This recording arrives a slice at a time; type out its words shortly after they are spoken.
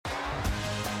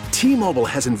T-Mobile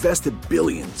has invested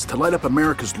billions to light up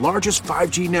America's largest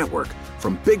 5G network,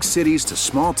 from big cities to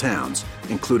small towns,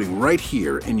 including right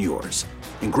here in yours.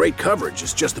 And great coverage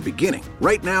is just the beginning.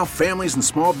 Right now, families and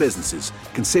small businesses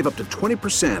can save up to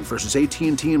 20% versus AT&T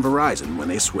and Verizon when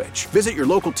they switch. Visit your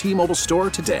local T-Mobile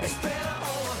store today.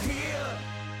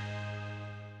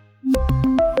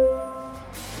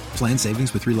 Plan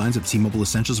savings with 3 lines of T-Mobile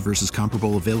Essentials versus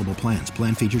comparable available plans.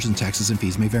 Plan features and taxes and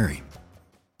fees may vary.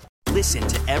 Listen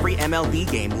to every MLB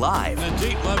game live. In the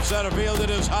deep left center field, it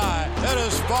is high, it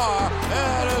is far,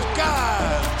 it is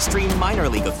gone. Stream minor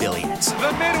league affiliates.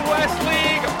 The Midwest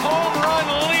League home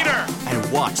run leader.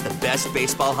 And watch the best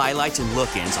baseball highlights and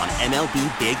look-ins on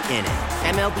MLB Big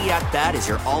Inning. MLB At Bat is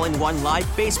your all-in-one live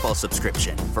baseball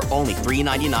subscription for only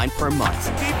 $3.99 per month.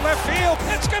 Deep left field,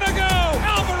 it's gonna go.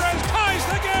 Alvarez ties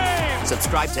the game.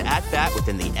 Subscribe to At Bat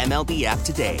within the MLB app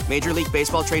today. Major League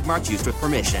Baseball trademarks used with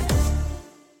permission.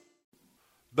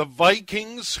 The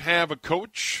Vikings have a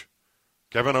coach.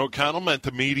 Kevin O'Connell met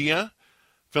the media,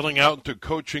 filling out the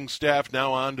coaching staff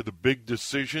now on to the big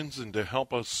decisions, and to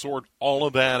help us sort all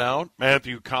of that out,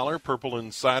 Matthew Coller, Purple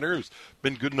Insider, has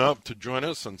been good enough to join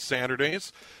us on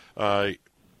Saturdays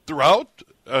throughout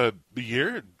the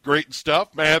year. Great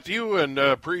stuff, Matthew, and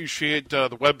appreciate the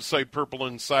website Purple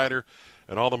Insider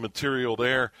and all the material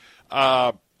there.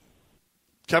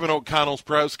 Kevin O'Connell's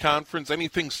press conference,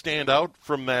 anything stand out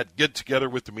from that get-together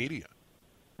with the media?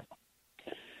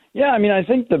 Yeah, I mean, I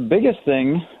think the biggest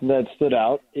thing that stood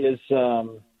out is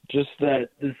just that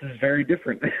this is very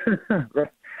different.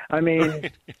 I mean,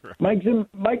 right. Mike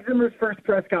Zimmer's first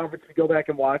press conference, to go back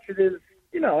and watch it, is,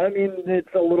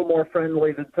 it's a little more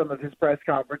friendly than some of his press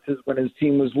conferences when his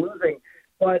team was losing.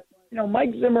 But,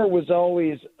 Mike Zimmer was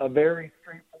always a very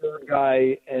straightforward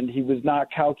guy, and he was not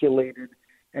calculated.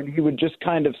 And he would just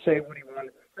kind of say what he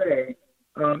wanted to say.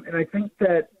 And I think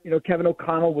that, Kevin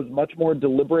O'Connell was much more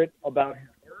deliberate about his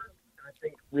words. I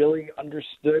think really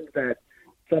understood that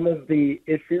some of the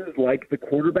issues, like the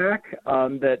quarterback,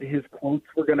 that his quotes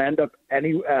were going to end up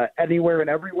anywhere and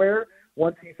everywhere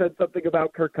once he said something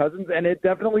about Kirk Cousins. And it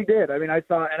definitely did. I mean, I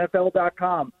saw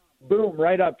NFL.com, boom,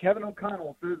 right up. Kevin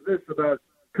O'Connell says this about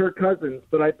Kirk Cousins,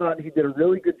 but I thought he did a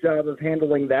really good job of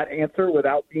handling that answer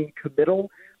without being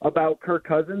committal about Kirk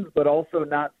Cousins, but also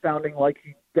not sounding like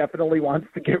he definitely wants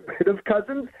to get rid of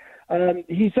Cousins.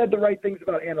 He said the right things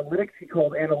about analytics. He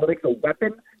called analytics a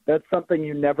weapon. That's something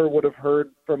you never would have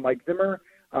heard from Mike Zimmer.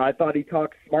 I thought he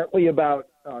talked smartly about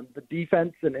the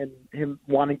defense and him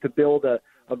wanting to build a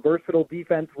versatile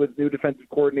defense with new defensive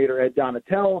coordinator Ed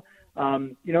Donatel.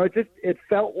 It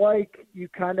felt like you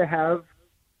kind of have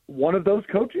one of those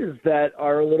coaches that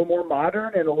are a little more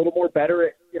modern and a little more better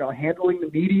at, handling the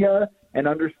media and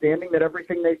understanding that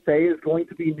everything they say is going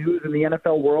to be news in the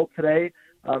NFL world today.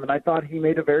 And I thought he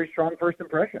made a very strong first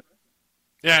impression.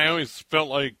 Yeah, I always felt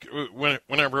like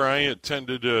whenever I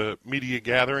attended a media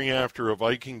gathering after a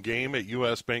Viking game at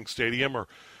U.S. Bank Stadium, or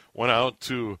went out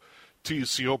to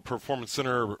TCO Performance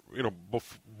Center,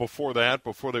 before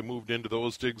they moved into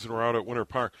those digs and were out at Winter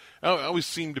Park, I always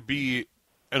seemed to be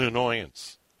an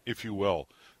annoyance, if you will,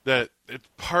 that it's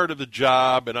part of the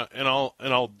job, and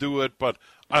I'll do it, but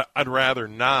I'd rather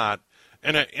not.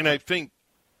 And I think,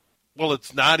 well,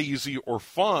 it's not easy or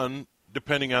fun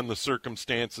depending on the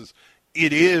circumstances.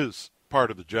 It is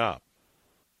part of the job.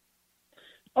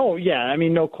 Oh yeah, I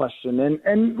mean, no question.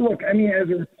 And look, I mean, as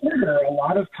a reporter, a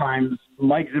lot of times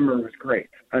Mike Zimmer was great.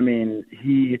 I mean,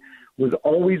 he was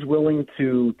always willing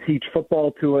to teach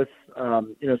football to us,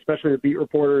 especially the beat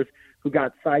reporters who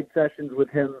got side sessions with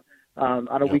him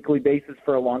on a weekly basis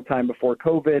for a long time before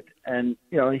COVID. And,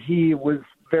 he was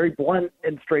very blunt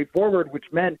and straightforward, which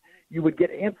meant you would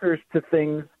get answers to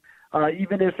things,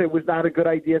 even if it was not a good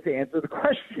idea to answer the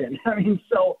question. I mean,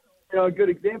 so, a good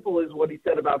example is what he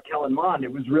said about Kellen Mond.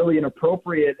 It was really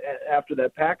inappropriate after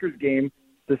that Packers game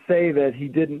to say that he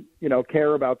didn't,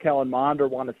 care about Kellen Mond or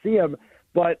want to see him,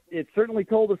 but it certainly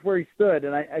told us where he stood.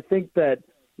 And I think that,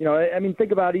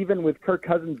 think about even with Kirk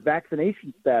Cousins'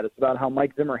 vaccination status, about how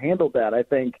Mike Zimmer handled that. I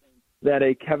think that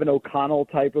a Kevin O'Connell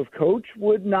type of coach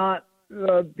would not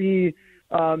be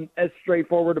as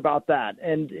straightforward about that.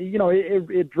 And,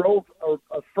 it drove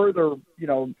a further,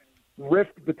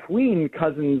 rift between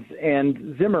Cousins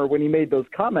and Zimmer when he made those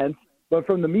comments. But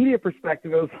from the media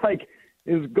perspective, it was like,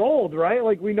 it was gold, right?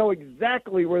 Like, we know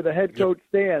exactly where the head coach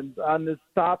stands on this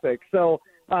topic. So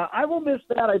I will miss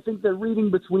that. I think that reading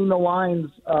between the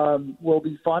lines will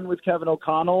be fun with Kevin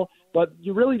O'Connell, but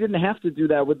you really didn't have to do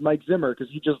that with Mike Zimmer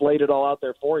because he just laid it all out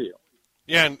there for you.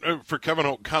 Yeah, and for Kevin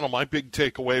O'Connell, my big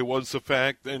takeaway was the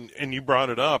fact, and you brought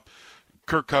it up,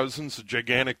 Kirk Cousins, a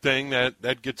gigantic thing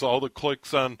that gets all the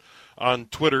clicks on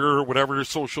Twitter or whatever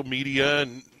social media,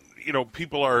 and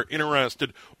people are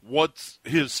interested. What's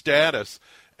his status?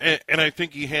 And I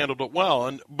think he handled it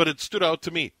well. But it stood out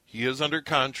to me. He is under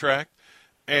contract,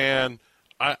 and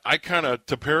I kind of,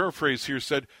 to paraphrase here,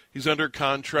 said he's under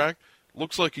contract.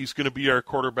 Looks like he's going to be our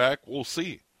quarterback. We'll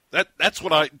see. That's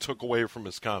what I took away from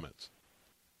his comments.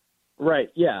 Right,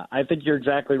 yeah, I think you're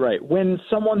exactly right. When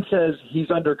someone says he's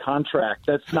under contract,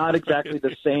 that's not exactly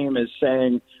the same as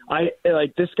saying,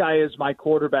 this guy is my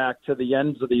quarterback to the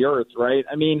ends of the earth, right?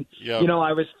 I mean, yep.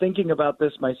 I was thinking about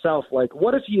this myself. Like,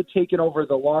 what if he had taken over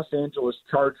the Los Angeles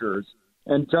Chargers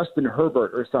and Justin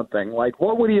Herbert or something? Like,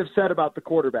 what would he have said about the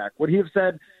quarterback? Would he have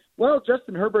said, well,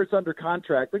 Justin Herbert's under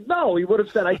contract? Like, no, he would have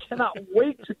said, I cannot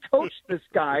wait to coach this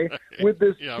guy with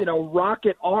this, yep.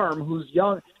 Rocket arm who's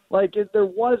young. Like, there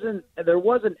wasn't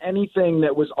anything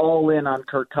that was all in on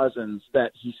Kirk Cousins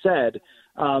that he said,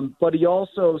 but he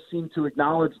also seemed to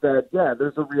acknowledge that,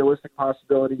 there's a realistic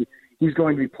possibility he's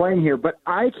going to be playing here. But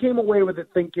I came away with it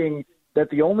thinking that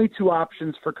the only two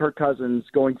options for Kirk Cousins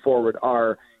going forward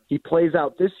are he plays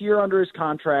out this year under his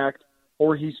contract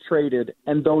or he's traded,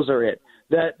 and those are it.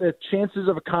 That the chances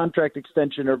of a contract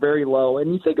extension are very low.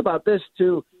 And you think about this,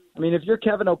 too. I mean, if you're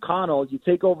Kevin O'Connell, you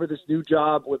take over this new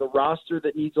job with a roster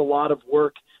that needs a lot of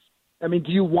work. I mean,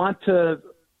 do you want to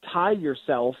tie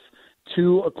yourself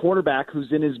to a quarterback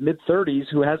who's in his mid-30s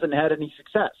who hasn't had any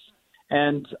success?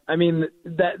 And, I mean,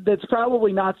 that's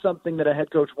probably not something that a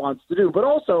head coach wants to do. But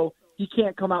also, he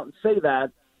can't come out and say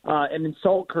that and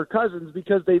insult Kirk Cousins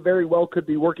because they very well could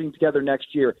be working together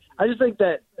next year. I just think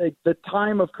that the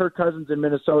time of Kirk Cousins in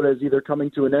Minnesota is either coming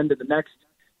to an end in the next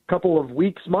couple of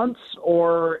weeks, months,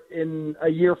 or in a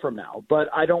year from now. But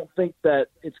I don't think that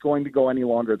it's going to go any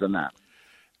longer than that.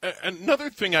 Another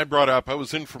thing I brought up, I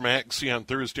was in for Maxie on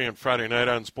Thursday and Friday night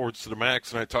on Sports to the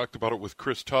Max, and I talked about it with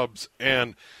Chris Tubbs.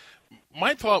 And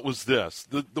my thought was this.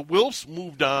 The Wilfs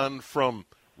moved on from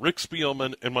Rick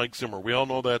Spielman and Mike Zimmer. We all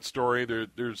know that story.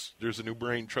 There's a new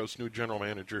brain trust, new general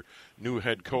manager, new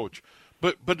head coach.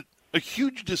 But a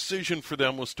huge decision for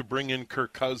them was to bring in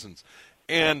Kirk Cousins.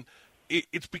 And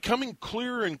it's becoming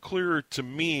clearer and clearer to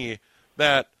me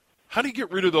that how do you get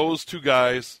rid of those two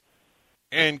guys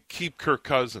and keep Kirk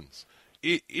Cousins?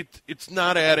 It's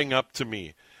not adding up to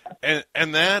me.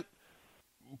 And that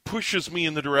pushes me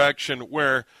in the direction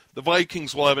where the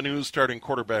Vikings will have a new starting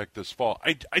quarterback this fall.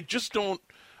 I just don't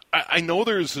 – I know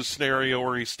there's a scenario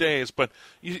where he stays, but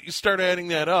you start adding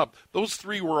that up. Those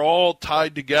three were all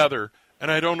tied together,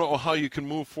 and I don't know how you can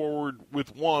move forward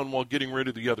with one while getting rid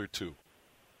of the other two.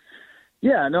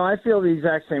 Yeah, no, I feel the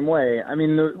exact same way. I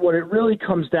mean, what it really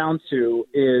comes down to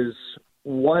is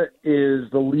what is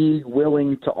the league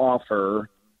willing to offer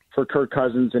for Kirk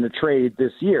Cousins in a trade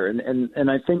this year?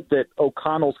 And I think that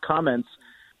O'Connell's comments,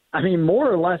 I mean,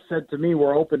 more or less said to me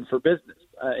we're open for business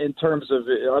in terms of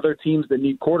other teams that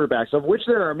need quarterbacks, of which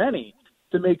there are many,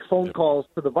 to make phone calls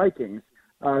to the Vikings.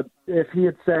 If he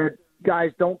had said, guys,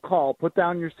 don't call, put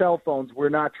down your cell phones, we're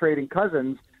not trading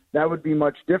Cousins, that would be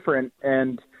much different.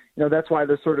 And that's why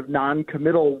the sort of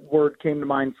non-committal word came to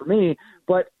mind for me.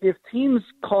 But if teams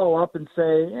call up and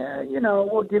say,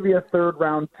 we'll give you a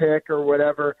third-round pick or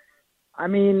whatever, I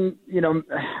mean,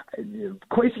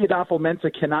 Kwesi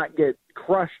Adolfo-Mensah cannot get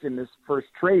crushed in this first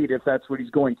trade if that's what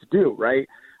he's going to do, right?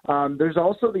 There's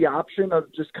also the option of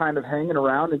just kind of hanging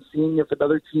around and seeing if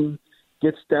another team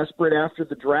gets desperate after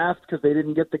the draft because they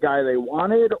didn't get the guy they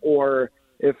wanted, or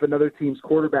if another team's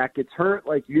quarterback gets hurt.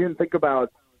 Like, you didn't think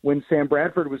about when Sam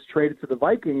Bradford was traded to the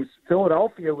Vikings,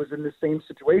 Philadelphia was in the same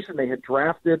situation. They had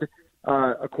drafted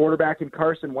a quarterback in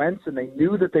Carson Wentz, and they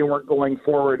knew that they weren't going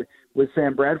forward with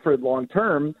Sam Bradford long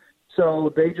term,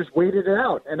 so they just waited it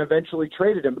out and eventually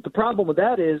traded him. But the problem with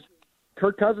that is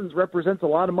Kirk Cousins represents a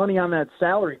lot of money on that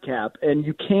salary cap, and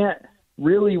you can't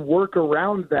really work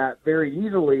around that very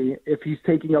easily if he's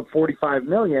taking up $45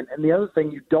 million. And the other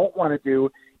thing you don't want to do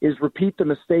is repeat the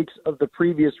mistakes of the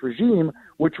previous regime,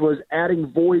 which was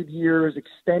adding void years,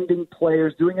 extending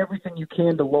players, doing everything you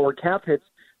can to lower cap hits.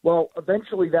 Well,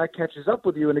 eventually that catches up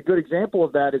with you, and a good example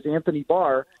of that is Anthony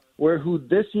Barr, who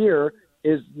this year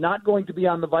is not going to be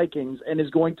on the Vikings and is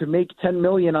going to make $10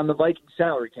 million on the Vikings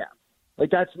salary cap.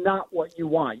 Like, that's not what you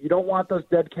want. You don't want those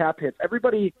dead cap hits.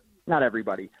 Not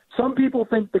everybody. Some people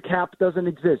think the cap doesn't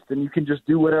exist and you can just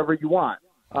do whatever you want.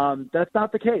 That's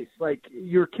not the case. Like,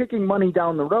 you're kicking money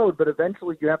down the road, but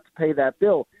eventually you have to pay that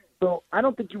bill. So I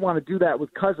don't think you want to do that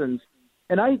with Cousins.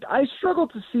 And I struggle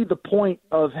to see the point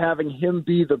of having him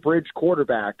be the bridge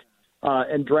quarterback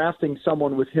and drafting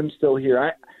someone with him still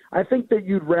here. I think that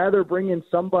you'd rather bring in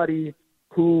somebody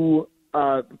who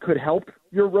could help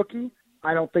your rookie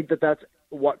I don't think that that's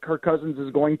what Kirk Cousins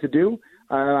is going to do.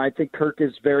 I think Kirk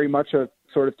is very much a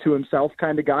sort of to himself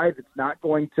kind of guy that's not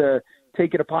going to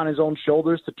take it upon his own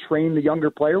shoulders to train the younger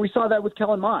player. We saw that with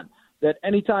Kellen Mond, that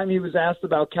anytime he was asked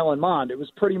about Kellen Mond, it was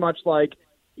pretty much like,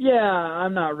 yeah,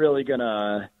 I'm not really going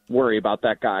to worry about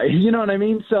that guy. You know what I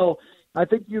mean? So I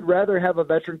think you'd rather have a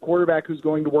veteran quarterback who's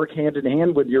going to work hand in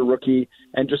hand with your rookie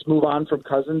and just move on from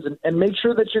Cousins and make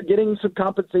sure that you're getting some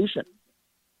compensation.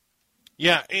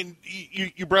 Yeah, and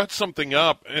you brought something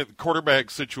up at the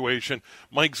quarterback situation.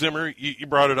 Mike Zimmer, you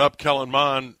brought it up. Kellen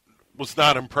Mond was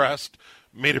not impressed,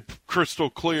 made it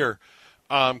crystal clear.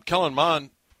 Kellen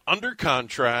Mond, under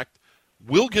contract,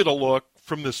 will get a look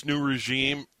from this new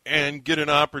regime and get an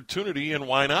opportunity, and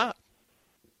why not?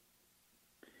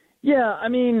 Yeah, I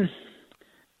mean,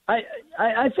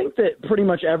 I think that pretty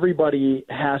much everybody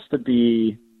has to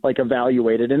be like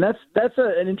evaluated, and that's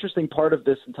an interesting part of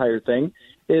this entire thing.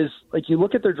 Is like you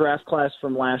look at their draft class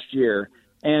from last year,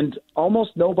 and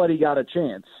almost nobody got a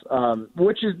chance,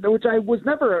 which I was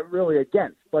never really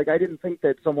against. Like I didn't think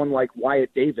that someone like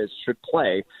Wyatt Davis should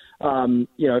play,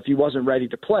 if he wasn't ready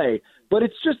to play. But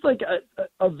it's just like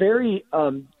a very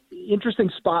interesting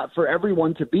spot for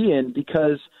everyone to be in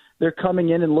because they're coming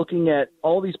in and looking at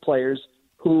all these players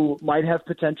who might have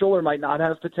potential or might not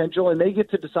have potential, and they get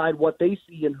to decide what they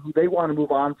see and who they want to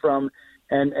move on from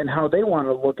and how they want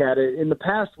to look at it. In the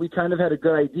past, we kind of had a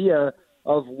good idea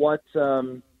of what,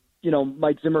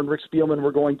 Mike Zimmer and Rick Spielman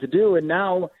were going to do, and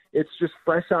now it's just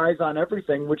fresh eyes on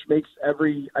everything, which makes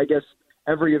every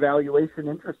evaluation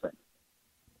interesting.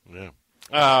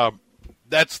 Yeah.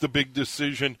 That's the big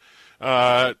decision.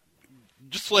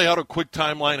 Just lay out a quick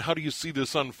timeline. How do you see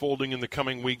this unfolding in the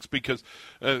coming weeks? Because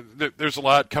there's a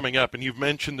lot coming up, and you've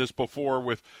mentioned this before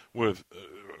with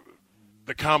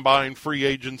the combine, free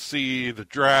agency, the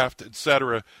draft,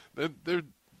 etc. They're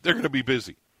going to be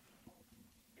busy.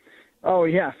 Oh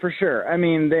yeah, for sure. I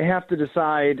mean, they have to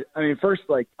decide. I mean, first,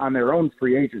 like on their own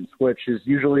free agents, which is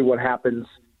usually what happens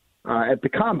at the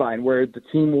combine, where the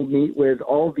team will meet with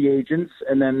all the agents,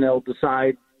 and then they'll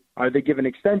decide. Are they giving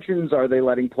extensions? Are they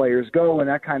letting players go? And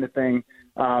that kind of thing.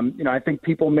 I think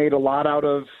people made a lot out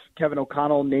of Kevin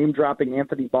O'Connell name-dropping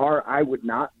Anthony Barr. I would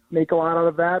not make a lot out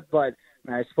of that, but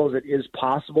I suppose it is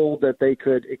possible that they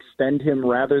could extend him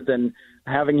rather than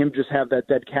having him just have that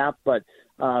dead cap. But,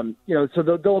 so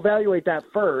they'll evaluate that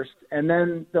first, and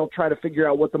then they'll try to figure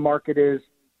out what the market is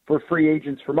for free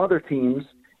agents from other teams.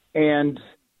 And,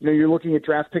 you're looking at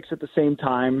draft picks at the same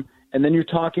time. And then you're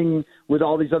talking with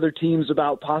all these other teams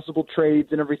about possible trades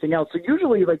and everything else. So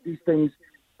usually, like, these things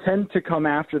tend to come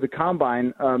after the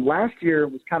combine. Last year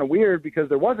was kind of weird because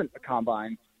there wasn't a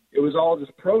combine. It was all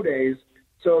just pro days.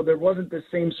 So there wasn't the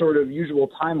same sort of usual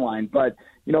timeline. But,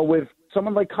 with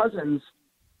someone like Cousins,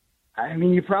 I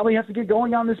mean, you probably have to get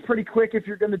going on this pretty quick if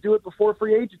you're going to do it before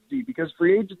free agency because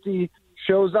free agency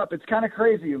shows up. It's kind of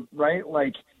crazy, right?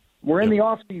 Like, we're in the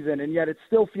off season, and yet it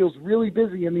still feels really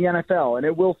busy in the NFL, and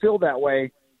it will feel that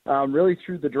way really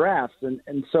through the drafts.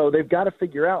 And so they've got to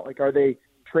figure out, like, are they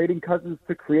trading Cousins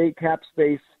to create cap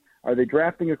space? Are they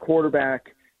drafting a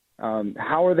quarterback?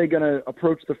 How are they going to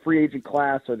approach the free agent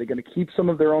class? Are they going to keep some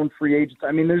of their own free agents?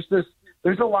 I mean,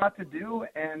 there's a lot to do,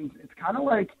 and it's kind of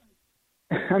like,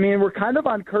 I mean, we're kind of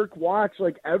on Kirk watch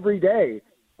like every day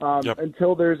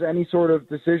until there's any sort of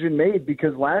decision made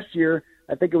because last year,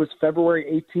 I think it was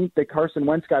February 18th that Carson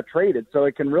Wentz got traded, so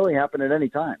it can really happen at any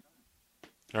time.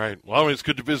 All right. Well, always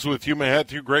good to visit with you,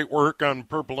 Matthew. Great work on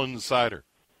Purple Insider.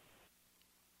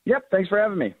 Yep, thanks for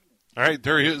having me. All right,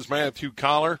 there he is, Matthew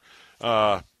Coller,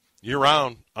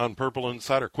 year-round on Purple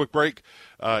Insider. Quick break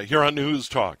here on News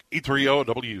Talk,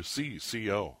 830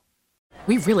 WCCO.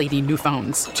 We really need new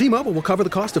phones. T-Mobile will cover the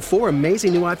cost of 4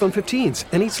 amazing new iPhone 15s,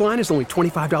 and each line is only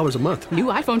 $25 a month. New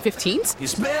iPhone 15s?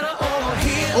 It's better over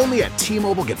here. Only at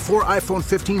T-Mobile, get 4 iPhone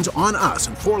 15s on us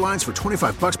and 4 lines for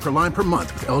 $25 per line per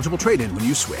month with eligible trade-in when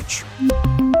you switch.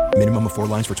 Minimum of 4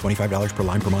 lines for $25 per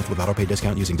line per month with autopay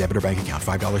discount using debit or bank account.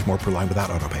 $5 more per line without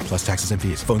autopay, plus taxes and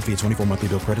fees. Phone fee at 24 monthly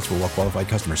bill credits for well-qualified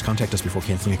customers. Contact us before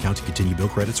canceling account to continue bill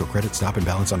credits or credit stop and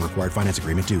balance on required finance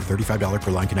agreement due. $35 per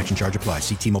line connection charge applies.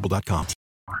 See T-Mobile.com.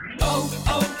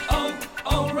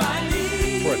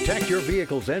 O'Reilly. Protect your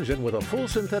vehicle's engine with a full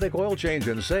synthetic oil change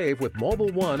and save with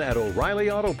Mobil 1 at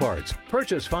O'Reilly Auto Parts.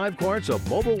 Purchase 5 quarts of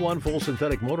Mobil 1 full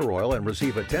synthetic motor oil and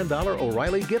receive a $10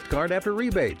 O'Reilly gift card after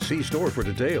rebate. See store for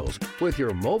details. With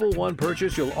your Mobil 1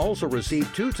 purchase, you'll also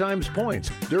receive 2 times points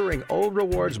during Old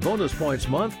Rewards Bonus Points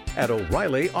Month at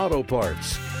O'Reilly Auto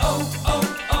Parts.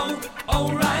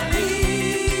 O'Reilly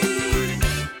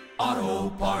Auto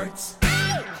Parts.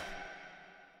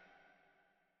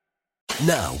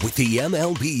 Now, with the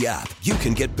MLB app, you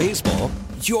can get baseball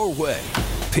your way.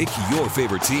 Pick your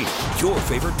favorite team, your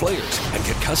favorite players, and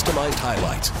get customized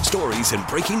highlights, stories, and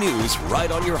breaking news right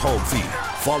on your home feed.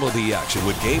 Follow the action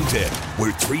with Game Day,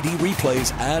 where 3D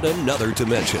replays add another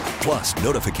dimension. Plus,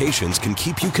 notifications can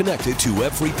keep you connected to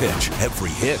every pitch,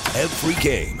 every hit, every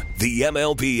game. The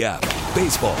MLB app.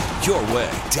 Baseball your way.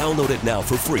 Download it now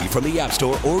for free from the App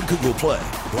Store or Google Play.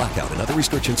 Blackout and other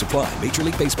restrictions apply. Major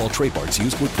League Baseball trademarks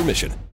used with permission.